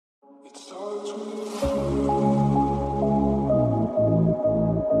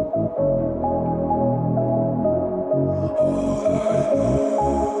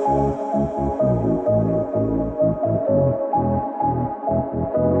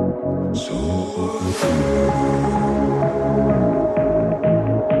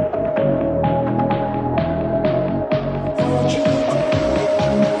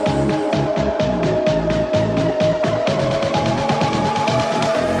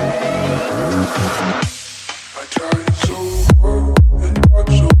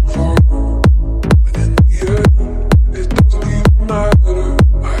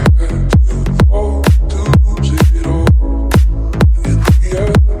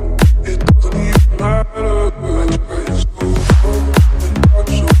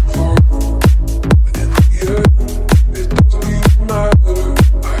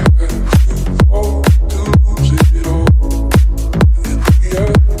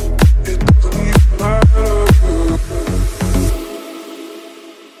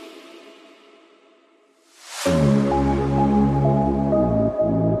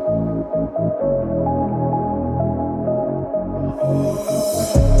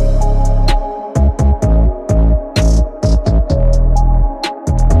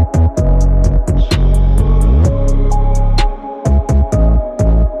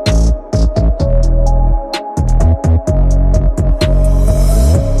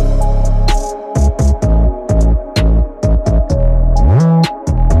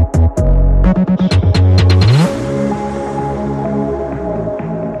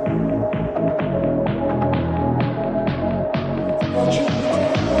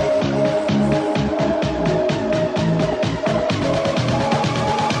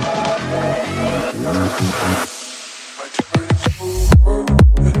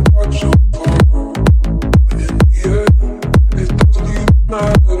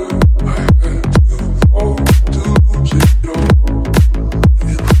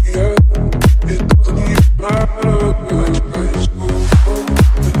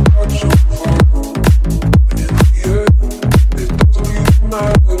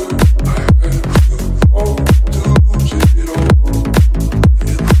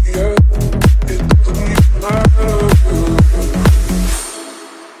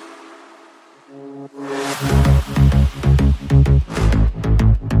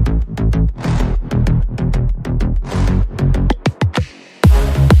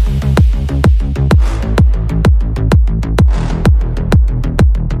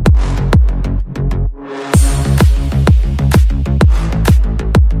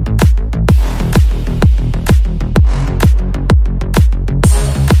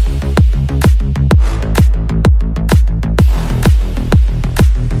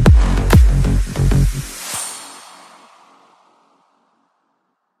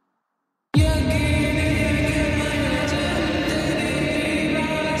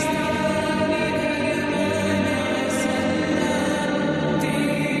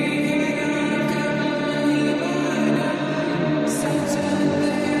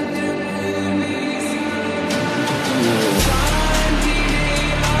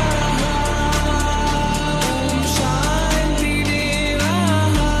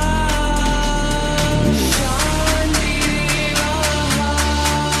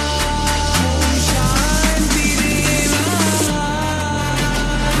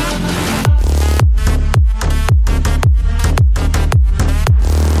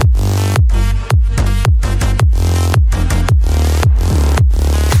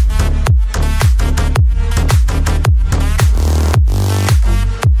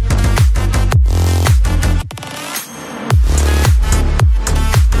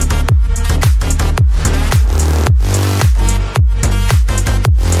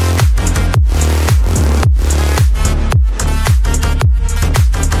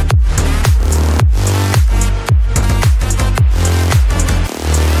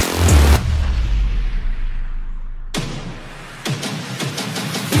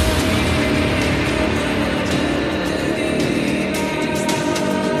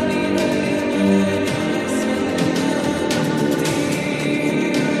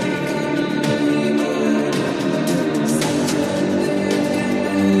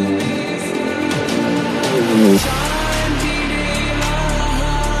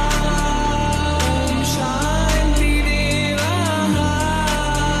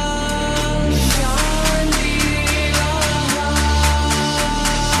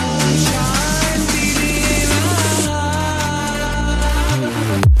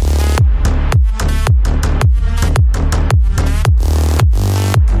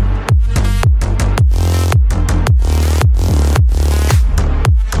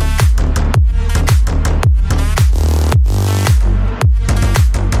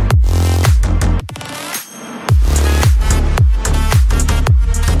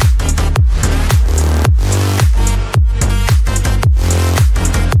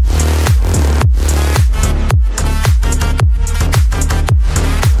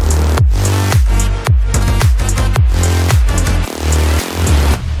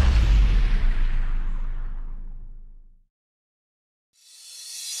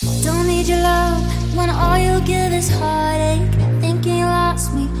this heartache, thinking you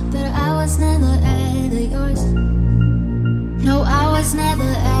lost me, but I was never ever yours. No, I was never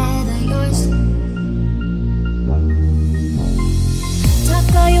ever yours.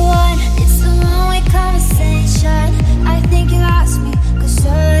 Talk all you want, it's the one-way conversation. I think you lost me, cause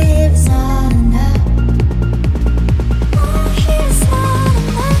sorry it's not enough. Oh, it's not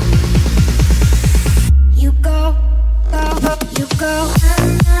enough. You go, you go.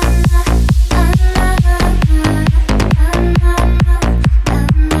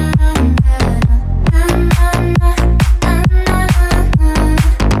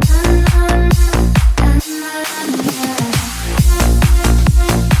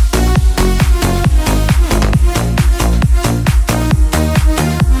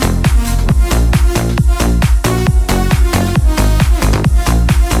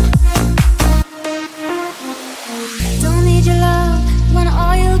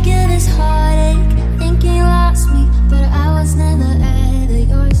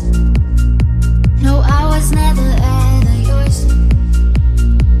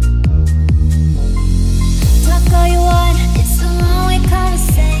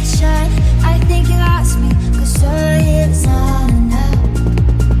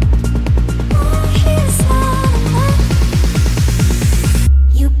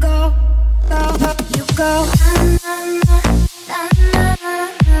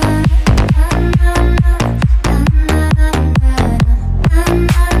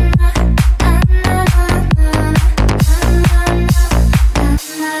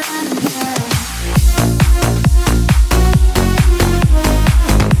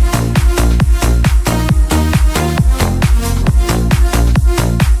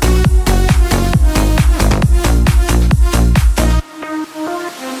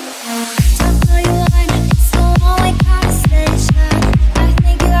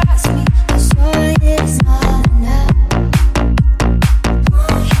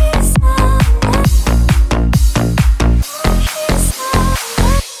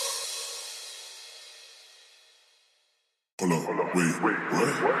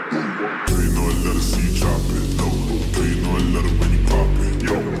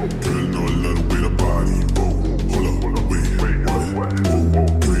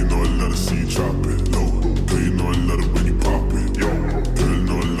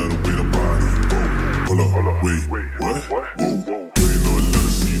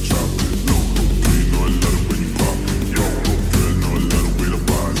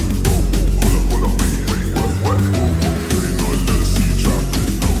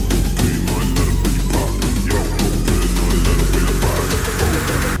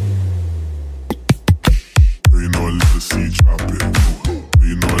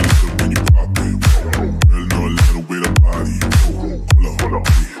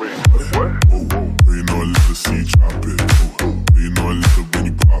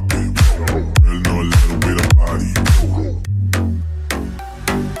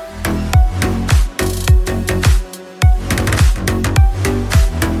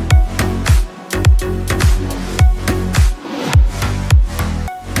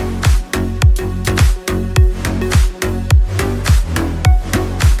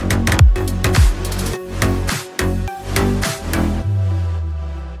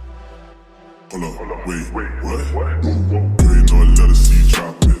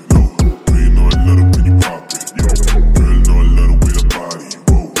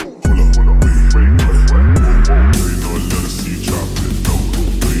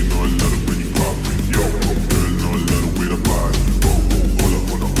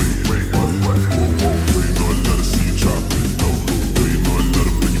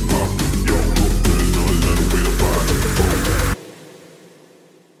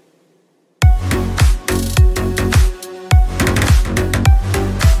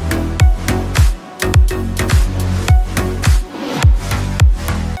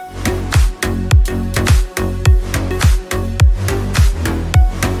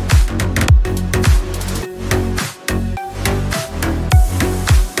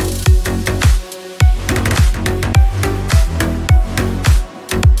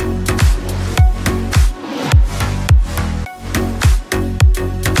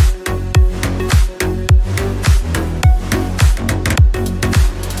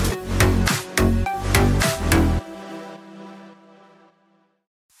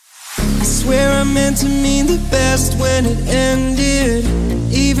 To mean the best when it ended.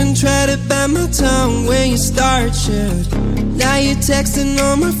 Even tried to bite my tongue when you started. Now you're texting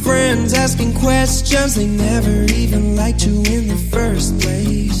all my friends, asking questions. They never even liked you in the first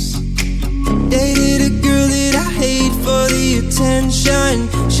place. Dated a girl that I hate for the attention.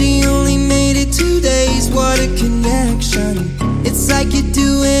 She only made it 2 days. What what a connection. It's like you'd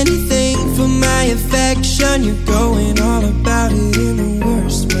do anything for my affection. You're going all about it in the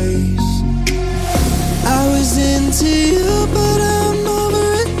worst ways. I was into you, but I'm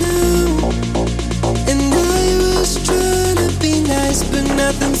over it now. And I was trying to be nice, but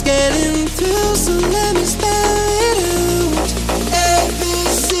nothing's getting through. So let me spell it out. A, B,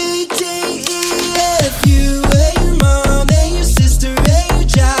 C, D, E, F, U. And your mom, and your sister, and your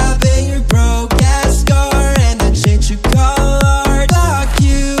job, and your broke ass car, and the shit you call art. Fuck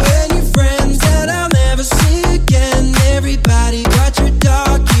you and your friends that I'll never see again. Everybody but your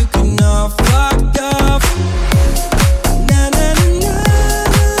dog, you can all fuck off. Na na na na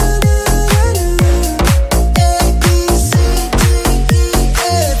na na na. A, B, C, D, E,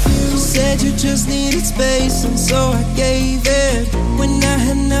 F, U. Said you just needed space, and so I gave it. When I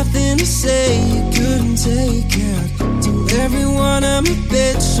had nothing to say, you couldn't take it. Told everyone I'm a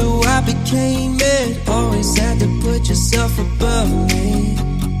bitch, so I became it. Always had to put yourself above me.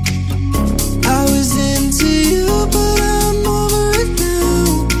 I was into you, but I'm over it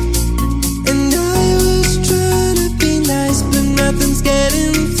now. And I was trying to be nice, but nothing's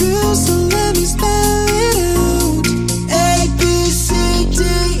getting through. So let me spell it out. A, B, C, D,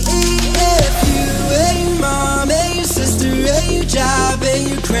 E, F, U. And your mom, and your sister, and your job, and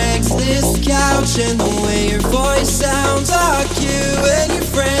your Craigslist couch, and the way your voice sounds. Fuck you and your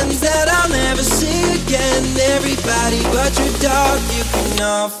friends that I'll never see again. Everybody but your dog, you can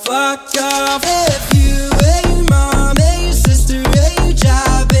all fuck off. F, you and your mom, and your sister, and your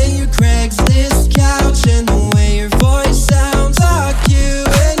job, and your Craigslist couch, and the way your voice sounds. Fuck you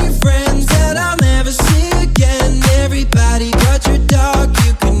and your friends that I'll never see again. Everybody but your dog,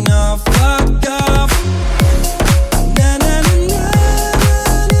 you can all fuck off. Na na na na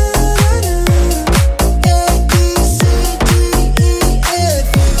na na na. A, B, C, D, E, F,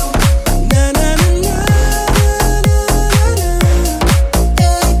 U. Na na na na na na na.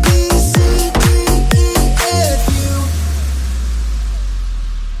 A, B, C, D, E, F, U.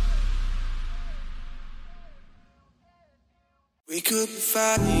 We could be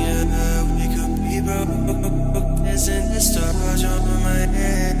fire, we could be broke. Isn't the stars on my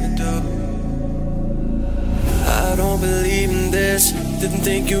head, though? I don't believe in this, didn't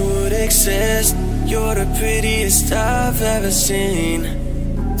think you would exist. You're the prettiest I've ever seen.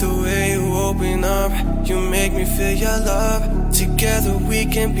 The way you open up, you make me feel your love. Together we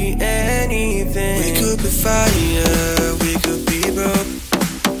can be anything. We could be fire, we could be broke.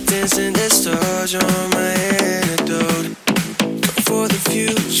 Dancing the stars on my antidote. For the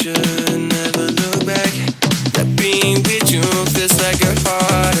future, never look back. That being with you feels like a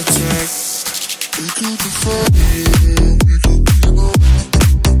heart attack. We could be fire, we could be broke.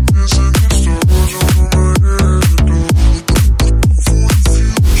 Dancing the stars on my antidote. For the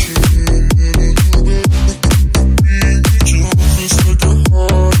future, never look back. Being with you feels like a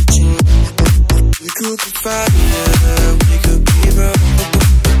heart attack. We could be fire, we could be broke.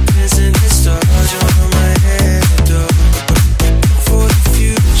 Dancing the stars on my antidote. For the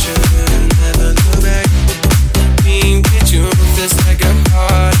future, never look back. Being with you feels like a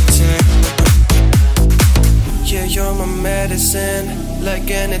heart attack. Yeah, you're my medicine, like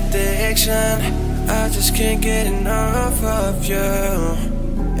an addiction. I just can't get enough of you.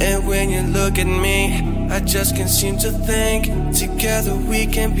 And when you look at me, I just can't seem to think. Together we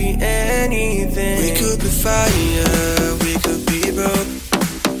can be anything. We could be fire, we could be broke.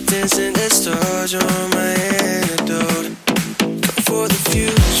 Dancing the stars on my antidote. For the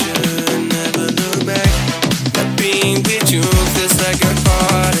future, never look back. That being with you feels like a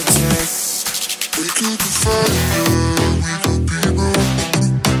heart attack. We could be fire, we could be broke.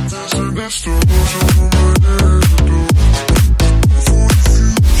 Dancing the stars on my antidote. For the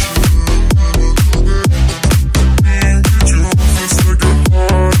future, never look back. Being with you feels like a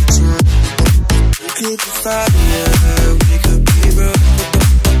heart attack. We could be fire, we could be broke.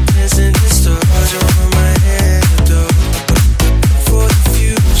 Dancing the stars on my antidote. For the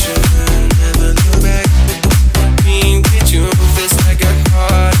future, never look back. Being with you feels like a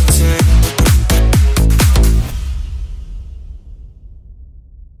heart attack.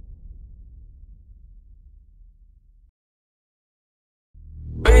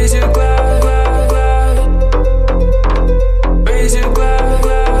 Raise your glass, raise your glass,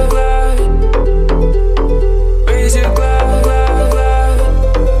 raise your glass,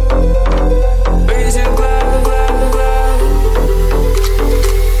 raise your glass,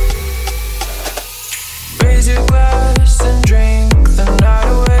 raise your glass and drink the night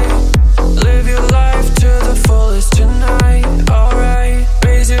away. Live your life to the fullest tonight, alright.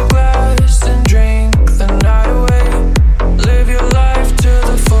 Raise your glass and drink the night away. Live your life to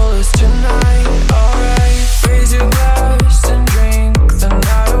the fullest tonight.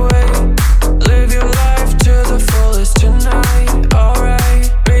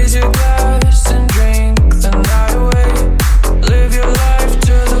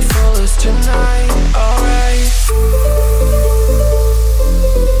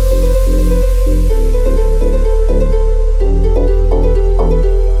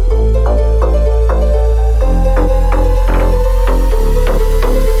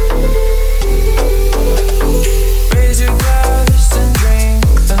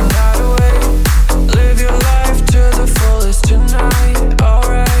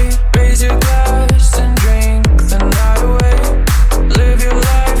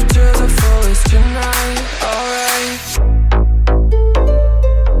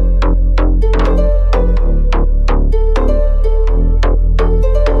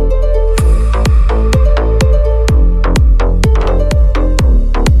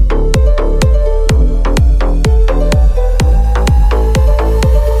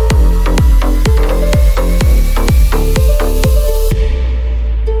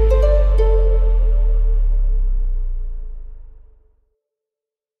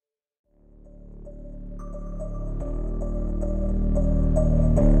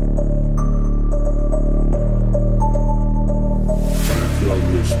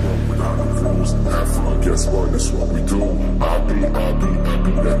 young, live strong without the rules. Have fun, guess what? That's what we do. I be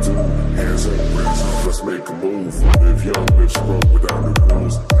that dude. Hands up, let's make a move. Live young, live strong without the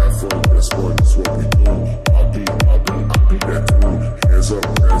rules. Have fun, guess what? That's what we do. I be that dude. Hands up,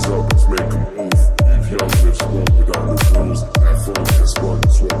 let's make a move. Live young, live strong without the rules. Have fun, guess what?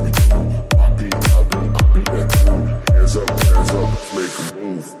 That's what we do. I be that dude. Hands up, let's make a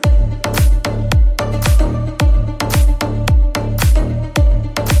move.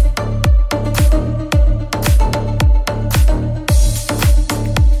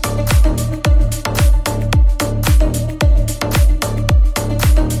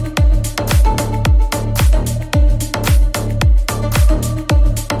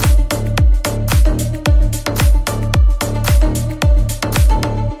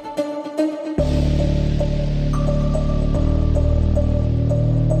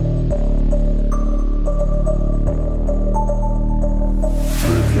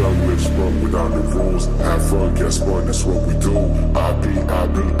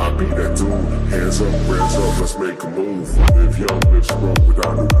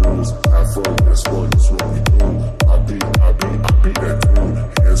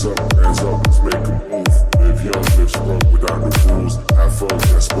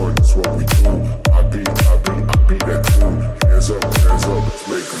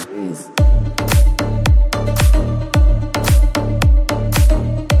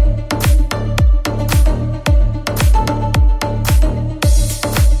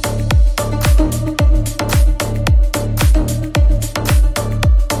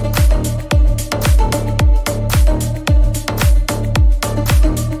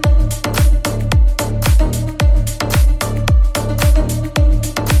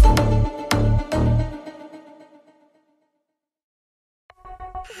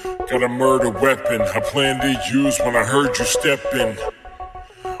 Got a murder weapon I planned to use when I heard you step in.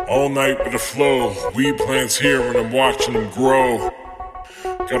 All night with the flow, weed plants here and I'm watching them grow.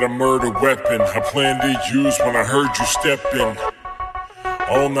 Got a murder weapon I planned to use when I heard you step in.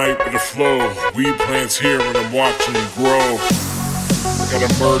 All night with the flow, weed plants here and I'm watching them grow. Got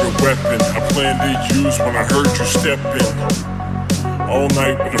a murder weapon I planned to use when I heard you step in. All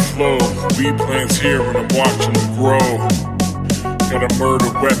night with the flow, weed plants here and I'm watching them grow. Got a murder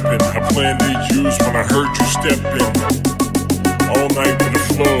weapon I planned to use when I heard you step in. All night with the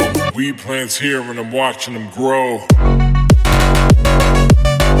flow, weed plants here and I'm watching them grow.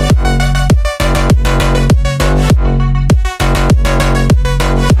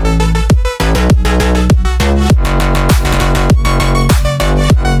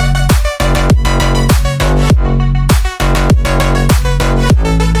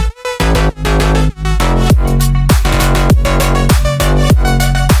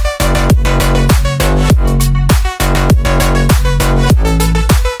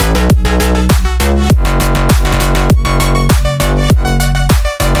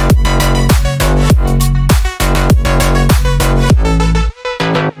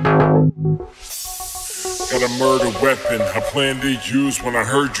 Got a murder weapon I planned to use when I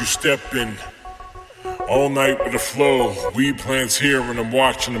heard you step in. All night with the flow, weed plants here and I'm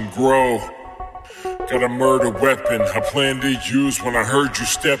watching them grow. Got a murder weapon I planned to use when I heard you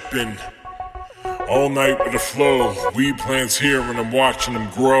step in. All night with the flow, weed plants here and I'm watching them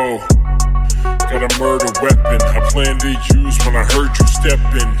grow. Got a murder weapon I planned to use when I heard you step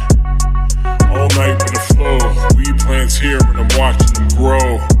in. All night with the flow, weed plants here and I'm watching them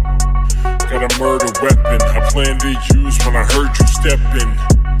grow. Got a murder weapon I planned to use when I heard you step in.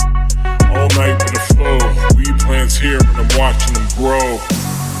 All night with the flow, weed plants here and I'm watching them grow.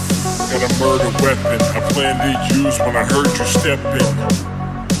 Got a murder weapon I planned to use when I heard you step in.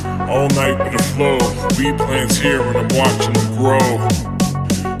 All night with the flow, weed plants here and I'm watching them grow.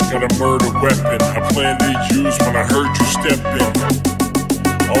 Got a murder weapon I planned to use when I heard you step in.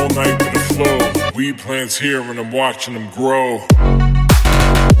 All night with the flow, weed plants here and I'm watching them grow.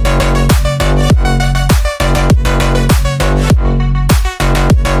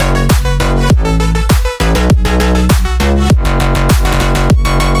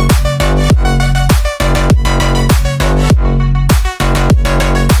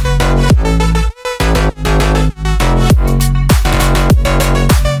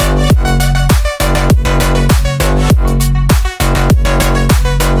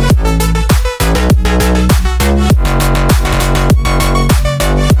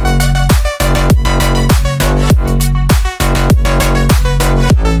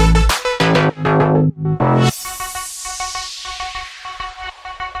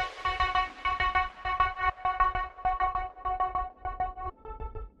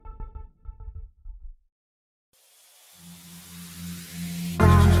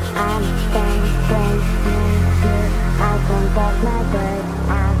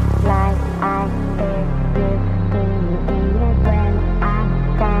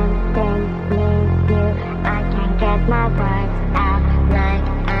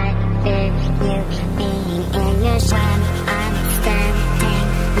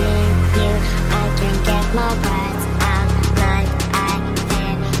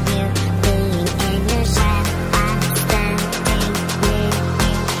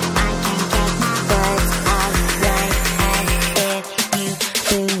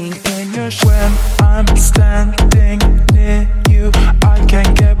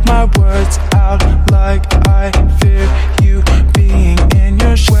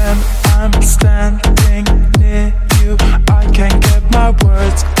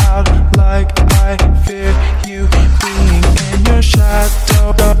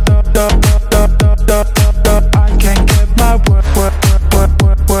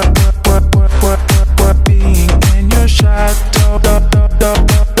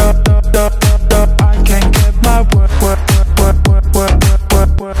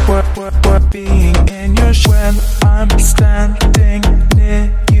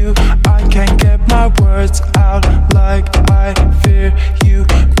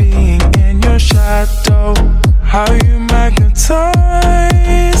 shadow, how you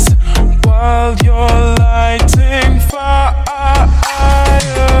magnetize while you're lighting fire.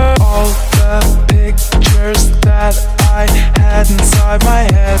 All the pictures that I had inside my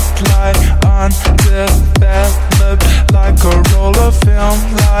head lie undeveloped, like a roll of film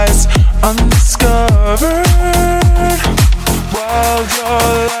lies undiscovered while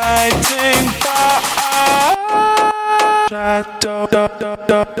you're lighting fire. Shadow,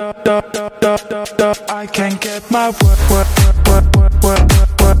 I can't get my word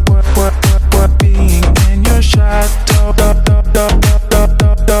being in your shadow.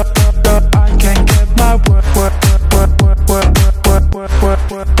 I can't get my word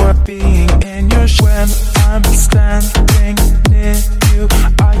being in your when I'm standing near you.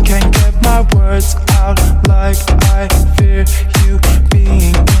 I can't get my words out like I fear you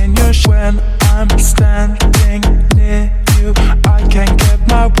being in your when I'm standing near you. I can't get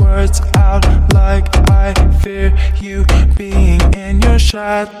my words out like I fear you being in your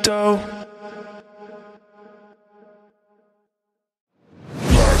shadow.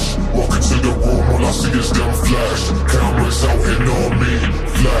 Walk into the room, all I see is them flash. Cameras out and on me,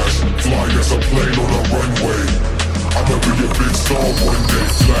 flash. Fly as a plane on a runway. I'ma be a big star one day,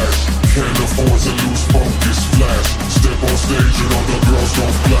 flash. Can't afford to lose focus, flash. Step on stage and all the girls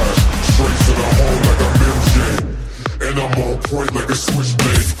don't flash. Straight to the home like I'm MJ, and I'm on point like a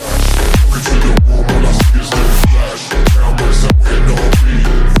switchblade. Walk into the room, all I see is them flash. Cameras out and on me,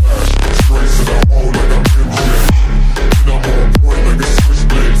 flash. Straight to the home like I'm MJ, and I'm on point like a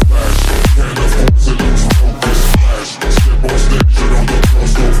switchblade. Can't afford to lose focus, flash. Step on stage and all the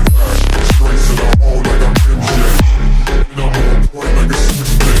girls don't flash. Straight to the hole like I'm MJ, and I'm on point like a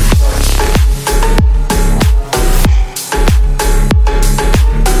switchblade.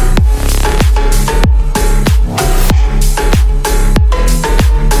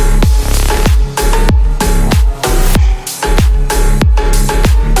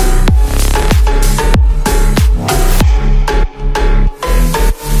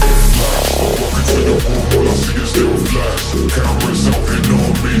 Cameras out and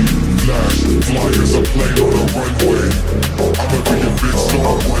on me, flash. Fly as a plane on a runway. I'ma be a big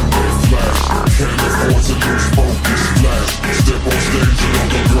star one day, flash. Can't afford to lose focus, flash. Step on stage and all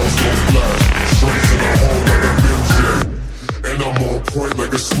the girls don't flash. Straight to the home like I'm MJ, and I'm on point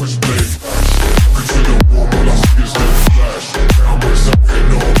like a switchblade. Walk into the room, all I see is them flash. Cameras out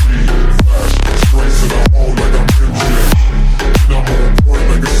and on me, flash. Straight to the home like I'm MJ, and I'm on point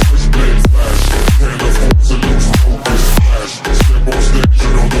like a switchblade, flash. Can't afford to lose focus, flash. Step on stage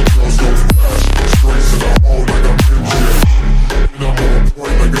and all the girls don't flash. Straight to the hole like I'm MJ, and I'm on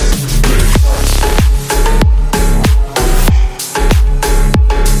point like a switchblade, flash.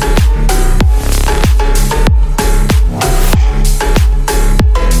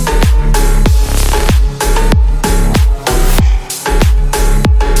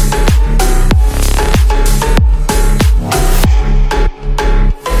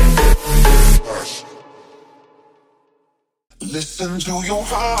 Listen to your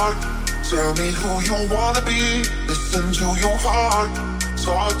heart, tell me who you wanna be. Listen to your heart, it's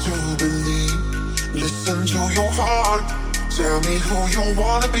hard to believe. Listen to your heart, tell me who you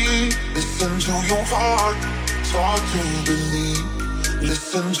wanna be. Listen to your heart, it's hard to believe.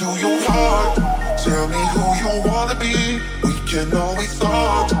 Listen to your heart, tell me who you wanna be. We can always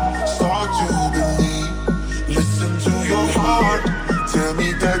start to believe. Listen to your heart, tell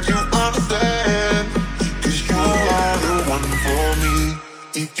me that you understand. You are the one for me,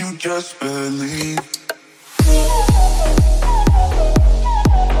 if you just believe.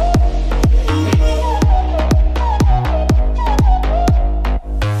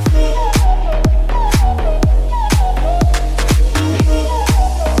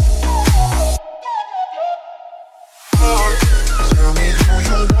 Tell me who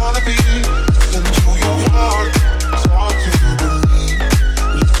you wanna be. Listen to your heart, it's hard to believe.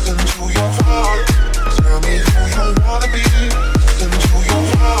 Listen to your heart, tell me who you wanna be. Listen to your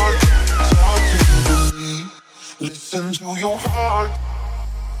heart, it's hard to believe. Listen to your heart.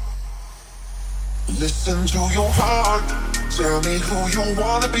 Listen to your heart, tell me who you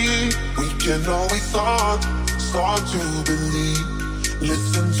wanna be. We can always start to believe.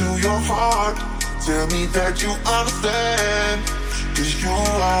 Listen to your heart, tell me that you understand. 'Cause you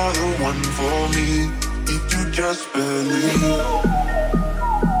are the one for me, if you just believe.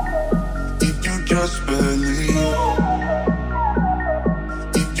 If you just believe.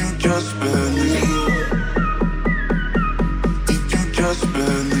 If you just believe. If you just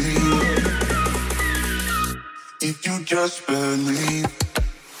believe. If you just believe.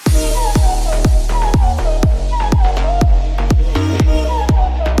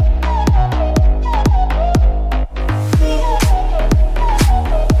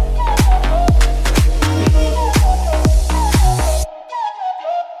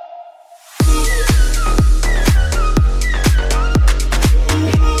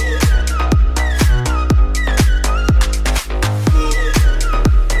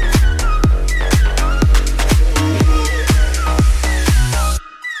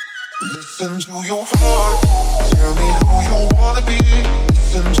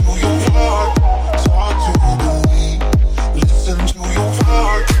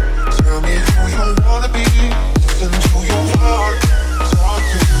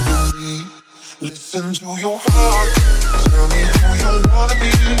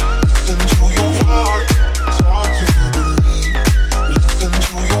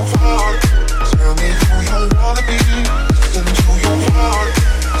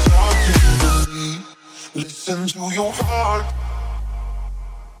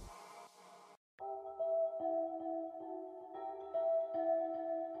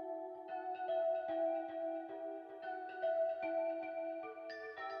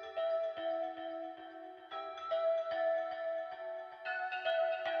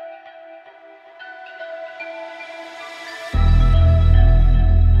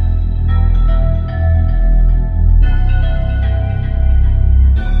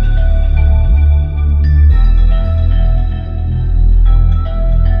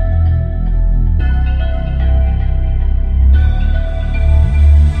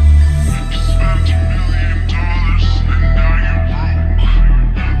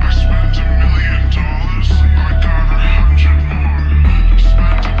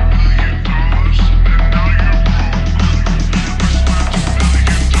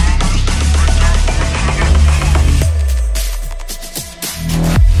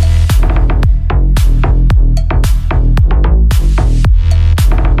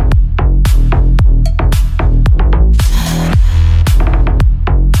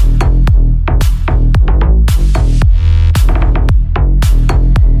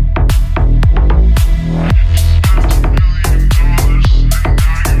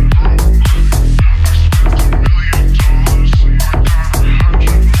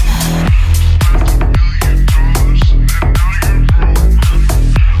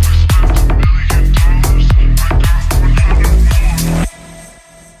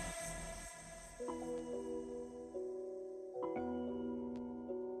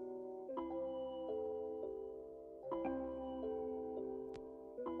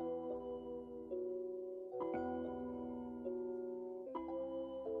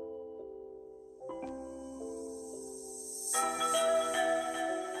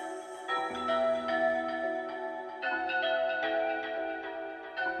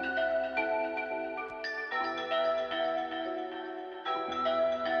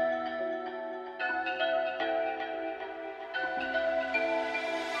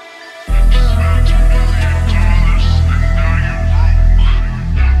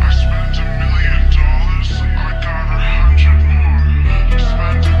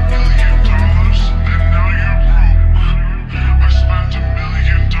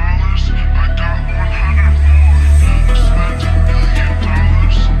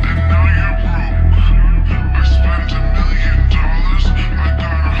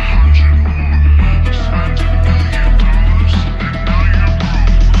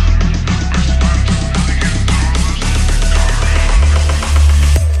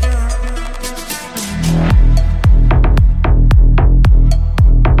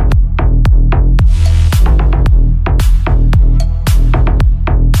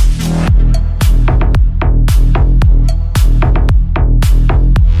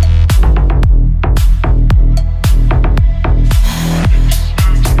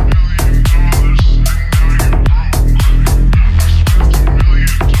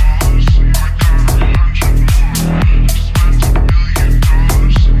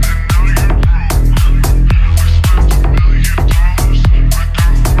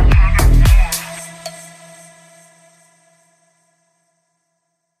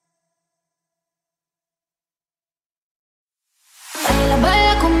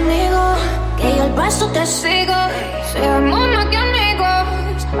 Te sigo, seamos más que amigos,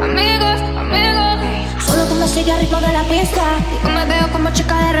 amigos, amigos. Solo tú me sigues al ritmo de la pista y me veo como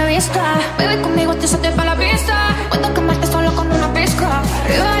chica de revista. Baby, conmigo te salte pa' la pista. Puedo quemarte solo con una pizca.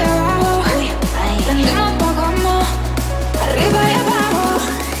 Arriba y abajo, prendimos, apagamos. Arriba y abajo,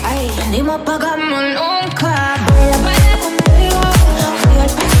 prendimos, apagamos nunca. Baila, baila conmigo, sigo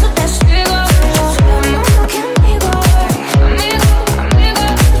el paso, te sigo. Seamos más que amigos, amigos.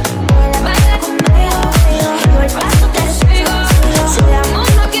 El paso te sigo, seamos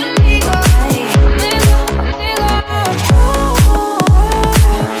más que amigos, amigos, amigos.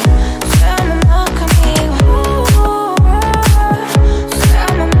 Seamos más que amigos,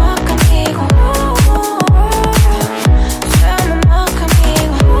 seamos más que amigos, seamos más que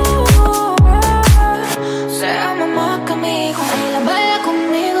amigos, seamos más que amigos. Baila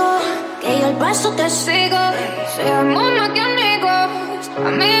conmigo, que yo el paso te sigo. Seamos más que amigos,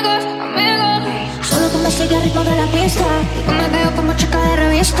 amigos, amigos. Solo tú me sigues al ritmo de la pista y me veo como chica de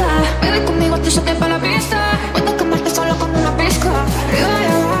revista. Baby, conmigo te salte pa' la pista. Puedo quemarte solo con una pizca. Arriba y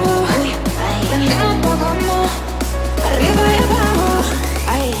abajo, prendimos, apagamos. Arriba y abajo,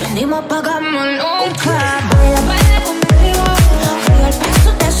 prendimos, apagamos nunca. Baila, baila conmigo, sigo el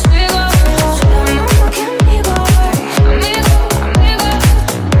paso, te sigo. Seamos más que amigos, amigos, amigos.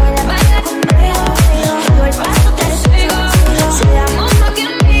 Baila, baila conmigo, sigo el paso, te sigo. Seamos más que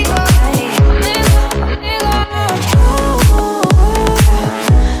amigos,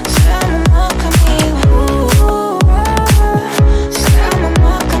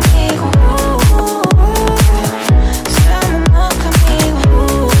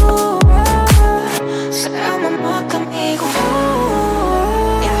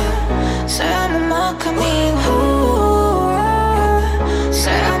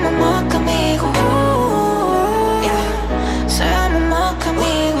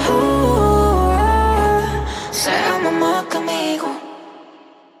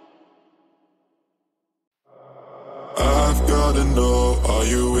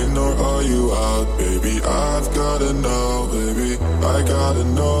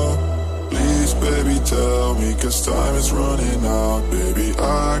 time is running out, baby.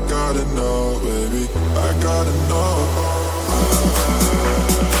 I gotta know, baby. I gotta know.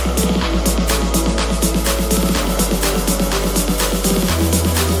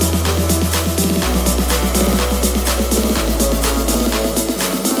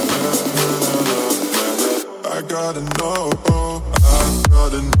 I gotta know. I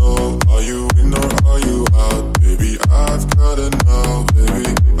gotta know. Are you in or are you out, baby? I've gotta know,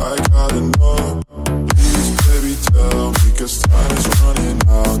 baby. I gotta know. Baby, tell me, cause time is running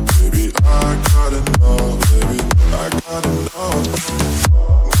out, baby. I gotta know, baby.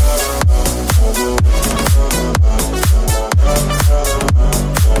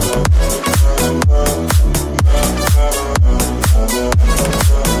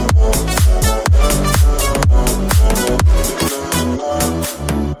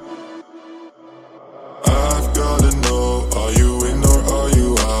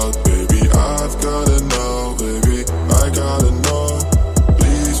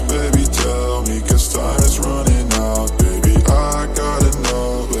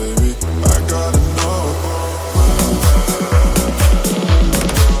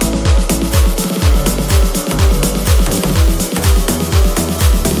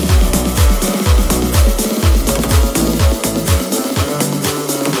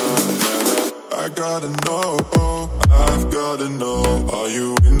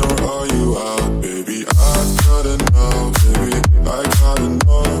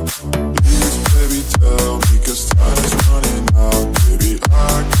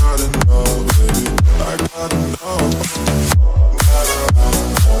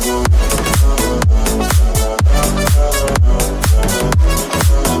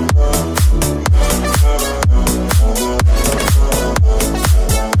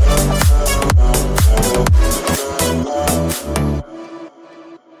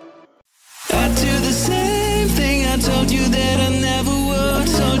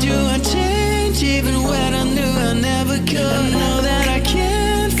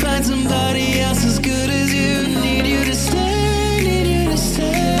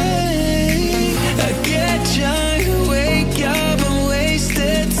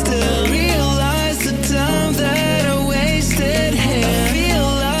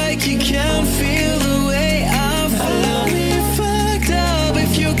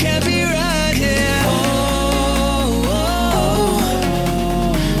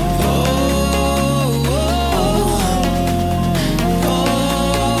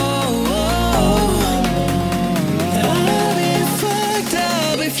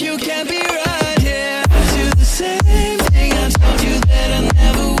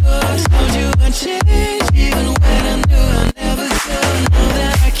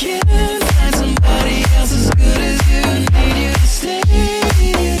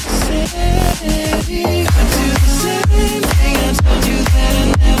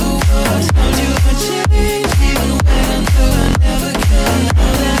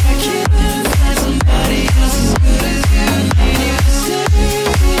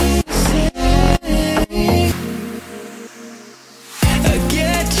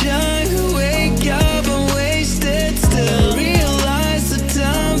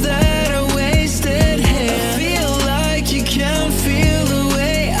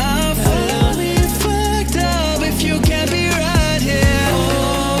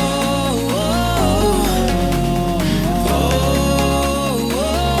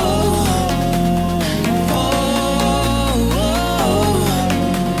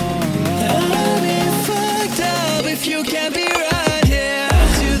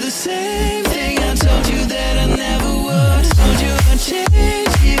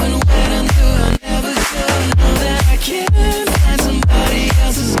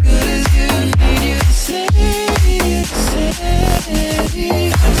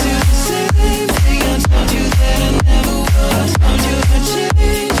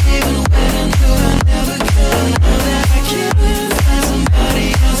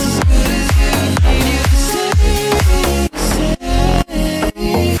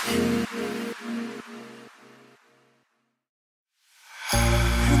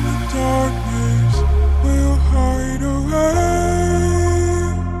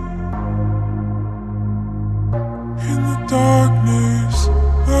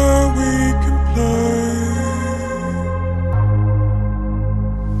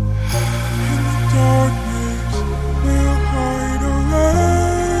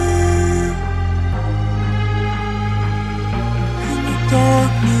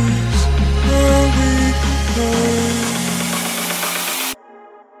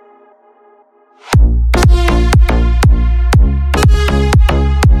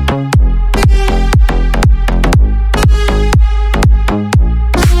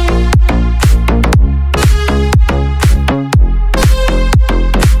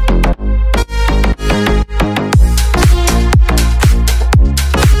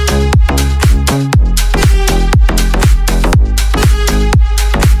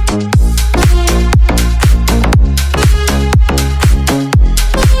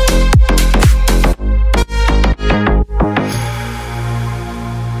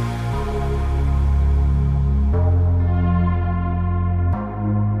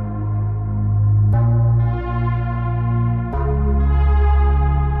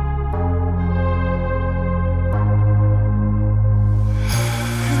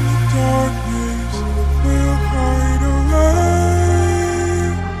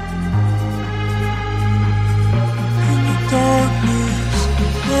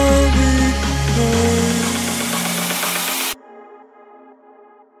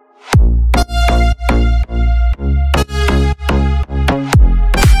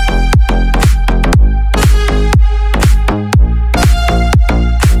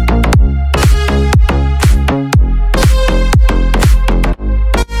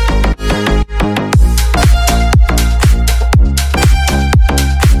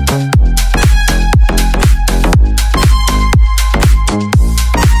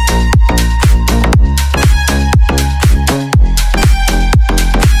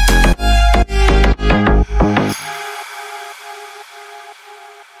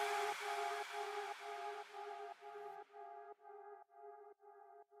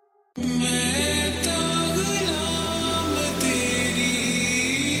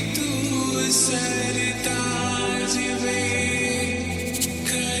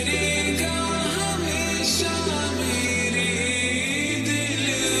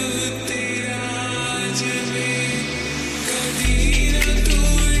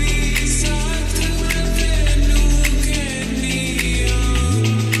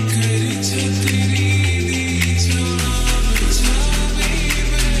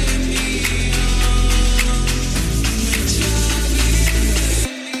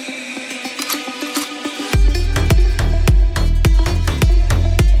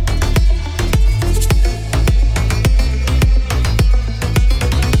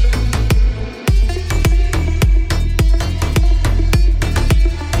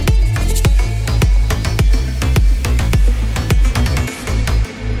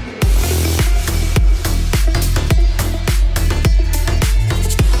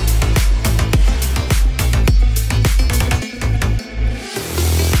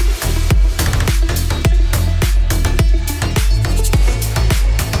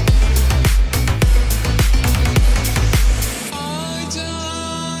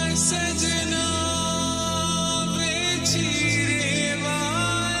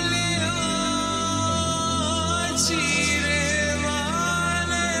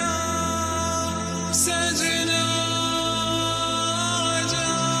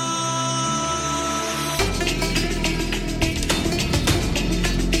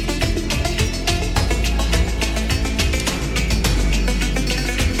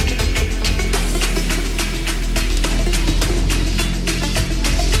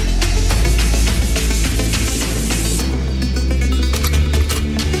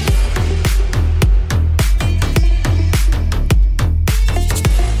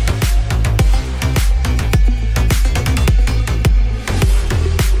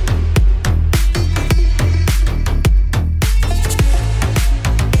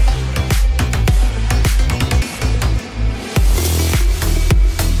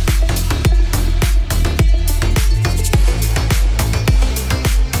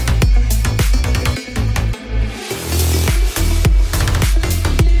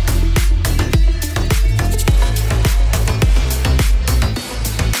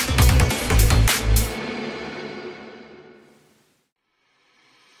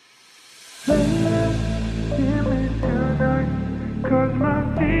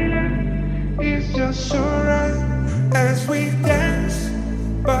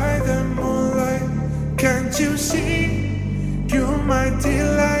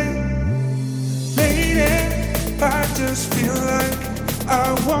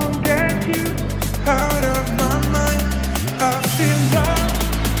 out of my mind. I feel love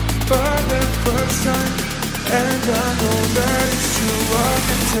for the first time, and I know that it's true. I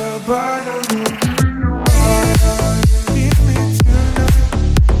can tell by the look. Keep me tonight,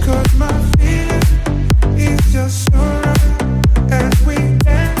 'cause my feeling is just so right as we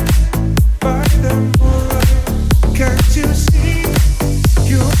dance by the moonlight. Can't you see?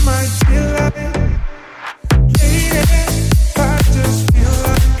 You my delight. Lady, I just feel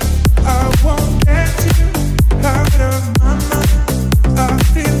like I won't get you out of my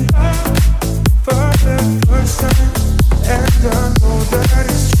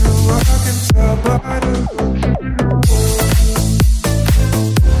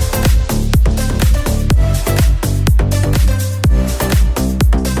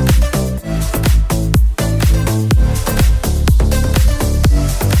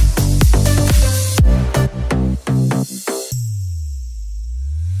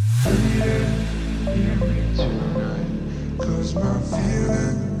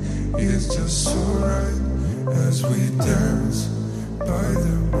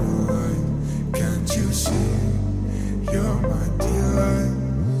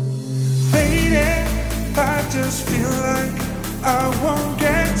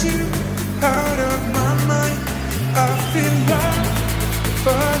mind. I feel love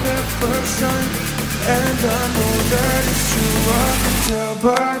for the first time, and I know that it's true. I can tell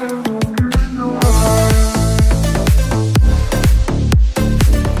by the look.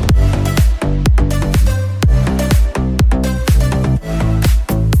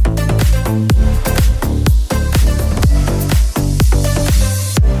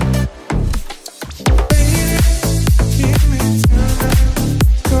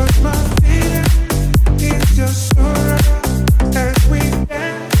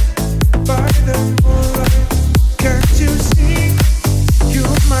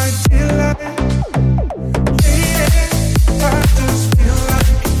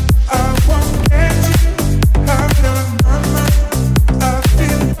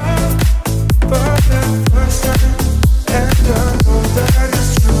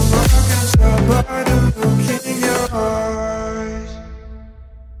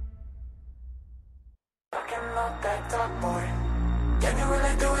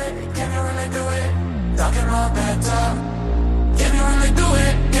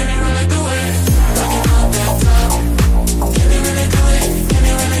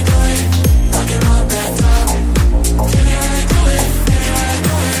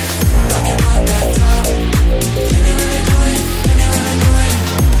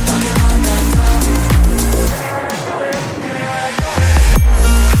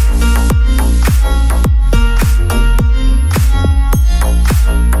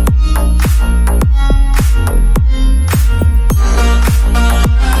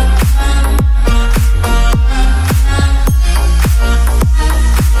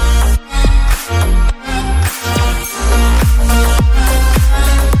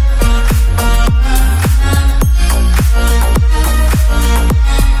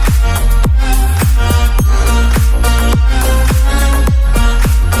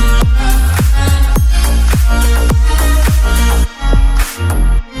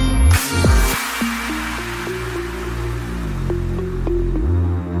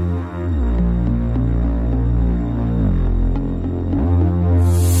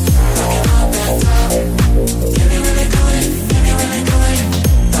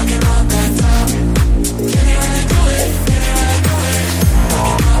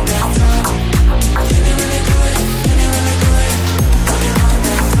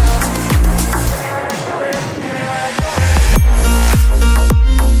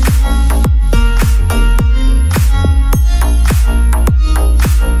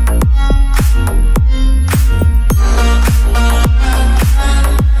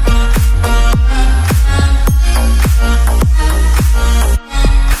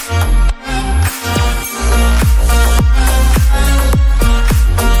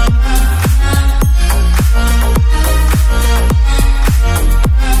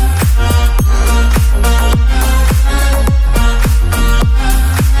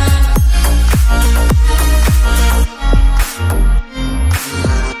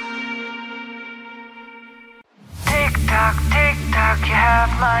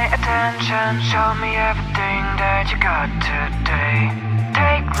 Show me everything that you got today.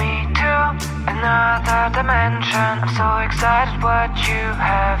 Take me to another dimension. I'm so excited what you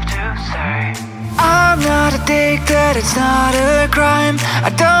have to say. I'm not addicted, it's not a crime. I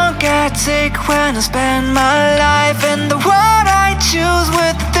don't get sick when I spend my life in the world I choose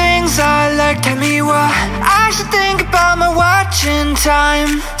with the things things I like. Tell me what I should think about my watching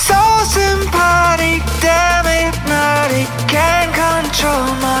time. So sympathetic, damn hypnotic, can't control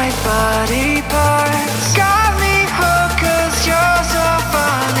my body parts. Got me hooked 'cause you're so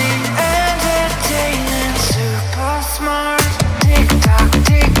funny, entertaining, super smart. Tick tock,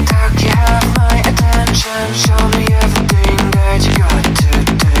 you have my attention. Show me everything that you got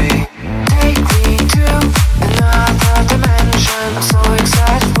today. Take me to another dimension. I'm so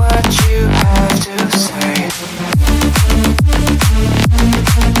excited what you have to say.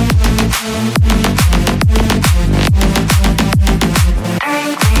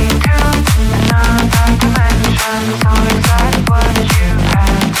 Take me to another dimension. I'm so excited what you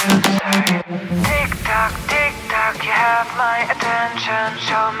have to say. Tick tock, you have my attention.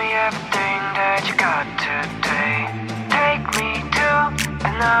 Show me everything that you got today. Take me to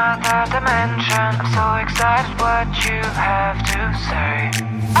another dimension. I'm so excited what you have to say.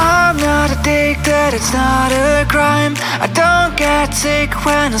 I'm not addicted, it's not a crime. I don't get sick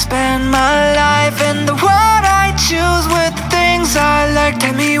when I spend my life in the world I choose with the things I like.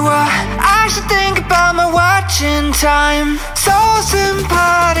 Tell me what I should think about my watching time. So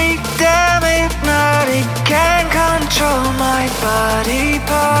sympathetic, damn hypnotic, can't control my body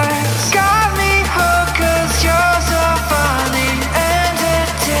parts. Got me hooked 'cause you're so funny,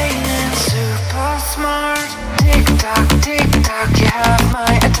 entertaining, super smart. Tick tock, you have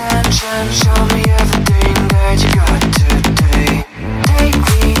my attention. Show me everything that you got today. Take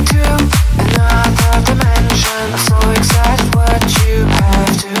me to another dimension. I'm so excited what you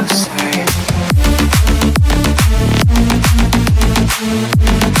have to say.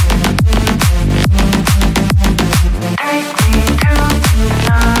 Take me to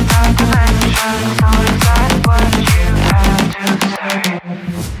another dimension.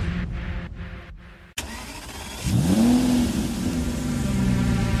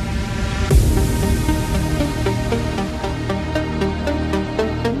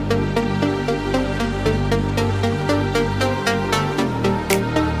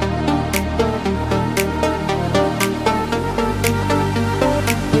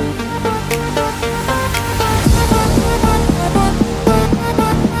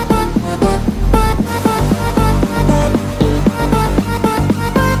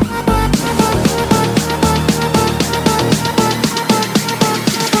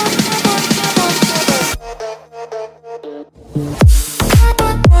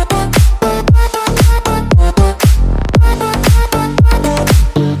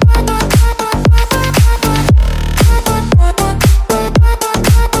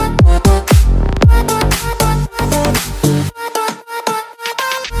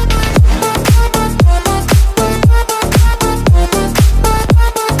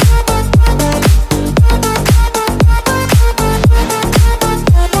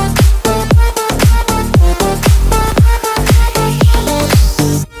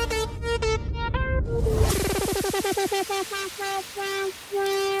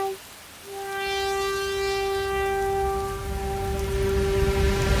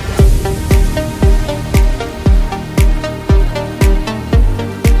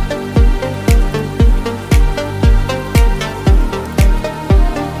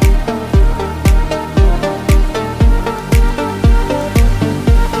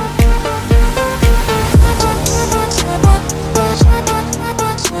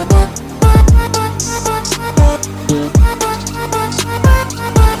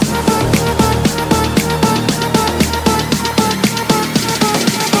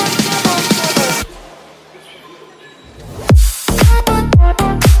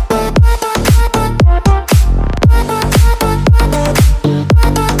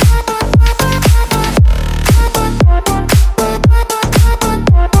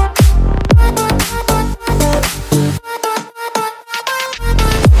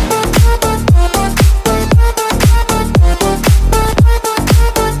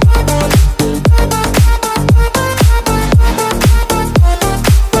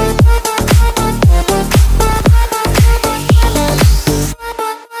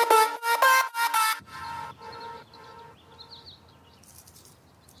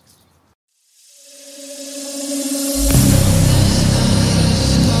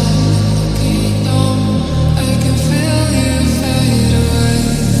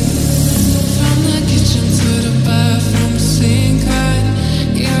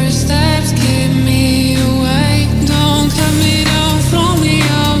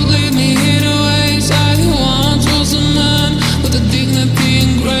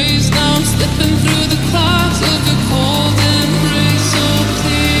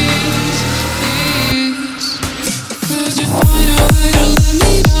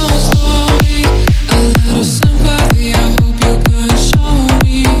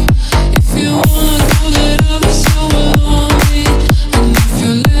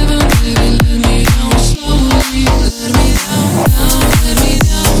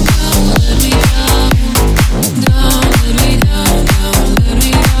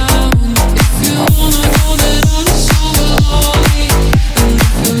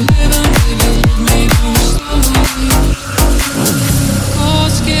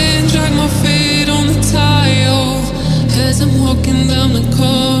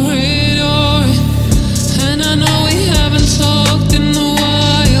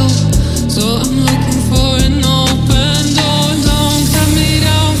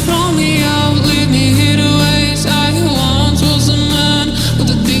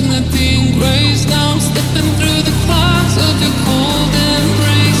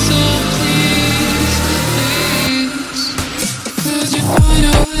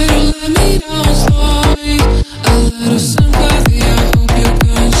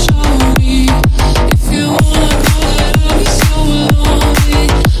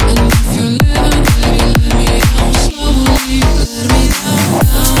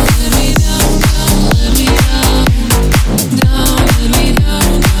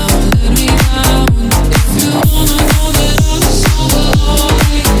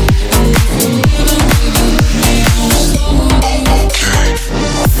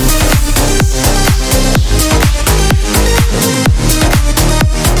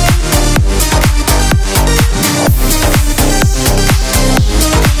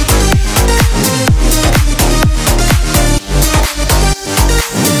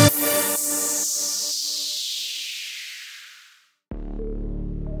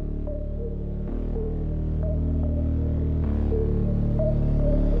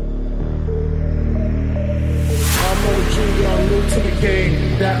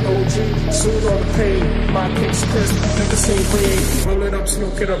 that OG, soothe all the pain. My kicks crisp, never seen rain. Roll it up,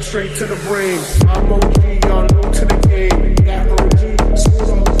 smoke it up, straight to the brain. I'm OG, y'all new to the game. That OG, soothe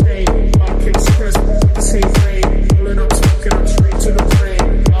all the pain. My kicks crisp, never seen rain. Roll it up, smoke it up, straight to the brain.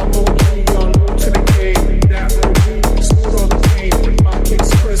 I'm OG, y'all new to the game. That OG, soothe all the pain. My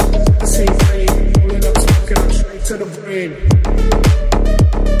kicks crisp, never seen rain. Roll it up, smoke it up, straight to the brain.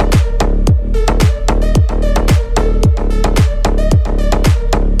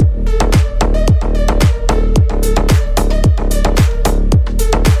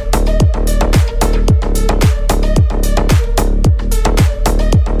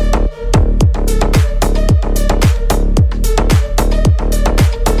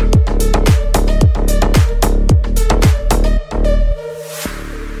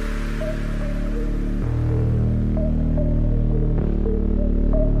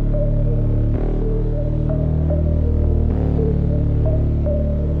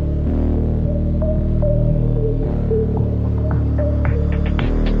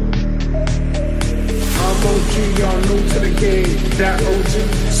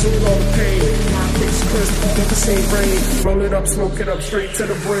 Roll it up, smoke it up, straight to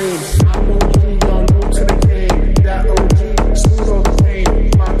the brain. I'm OG, y'all new to the game. That OG, smooth all the pain.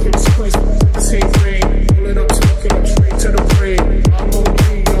 My kicks crisp, the same brain. Roll it up, smoke it up, straight to the brain. I'm OG,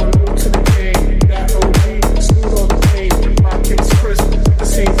 y'all new to the game. That OG, smooth all the pain. My kicks crisp, the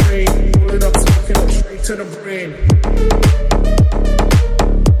same brain. Roll it up, smoke it up, straight to the brain.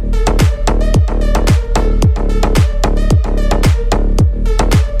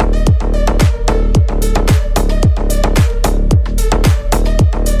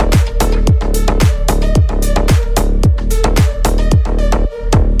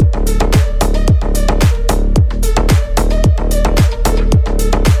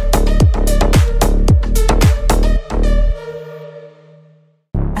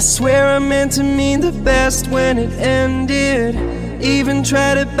 To mean the best when it ended. Even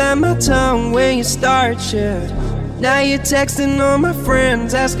tried to bite my tongue when you start shit. Now you're texting all my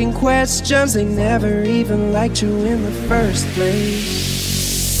friends, asking questions. They never even liked you in the first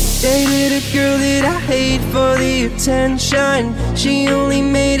place. Dated a girl that I hate for the attention. She only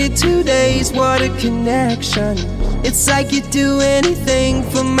made it 2 days, what a connection. It's like you'd do anything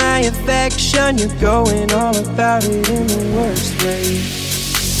for my affection. You're going all about it in the worst way.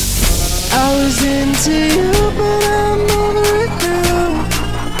 I was into you, but I'm over it now.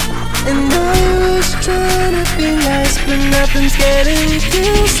 And I was trying to be nice, but nothing's getting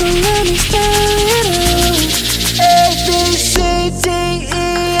through. So let me spell it out. A, B, C, D,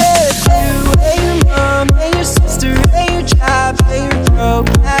 E, F, U. Hey, your mom, hey, your sister, hey, your job, hey, your broke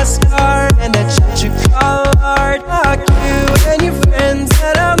ass car, and that shit you call art. Fuck you and your friends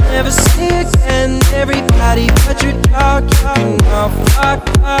that I'll never see again. Everybody but your dog, you can all fuck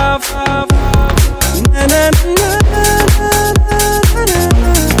off. Na na na na na na na.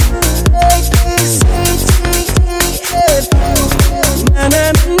 A, B, C, D, E, F, U. Na na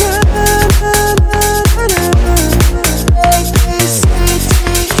na na na na na. A, B, C, D,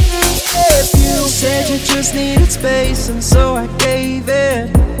 E, F, U. Said you just needed space, and so I gave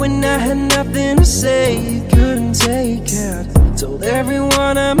it. When I had nothing to say, you couldn't take it. Told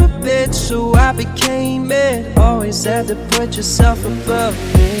everyone I'm a bitch, so I became it. Always had to put yourself above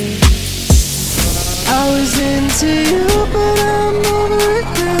me. I was into you, but I'm over it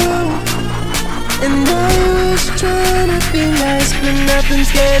now. And I was trying to be nice, but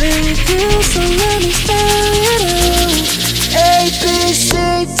nothing's getting through. So let me spell it out. A, B, C,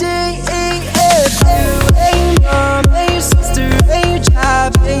 D, E, F, U. Hey, mom, hey,